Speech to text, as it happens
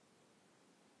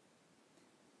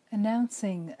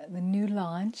announcing the new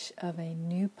launch of a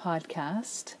new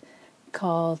podcast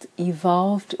called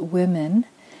Evolved Women,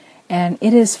 and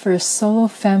it is for solo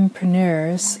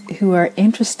fempreneurs who are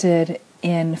interested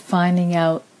in finding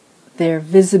out their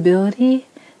visibility,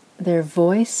 their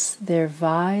voice, their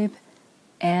vibe,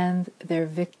 and their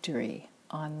victory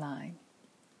online.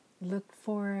 Look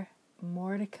for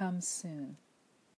more to come soon.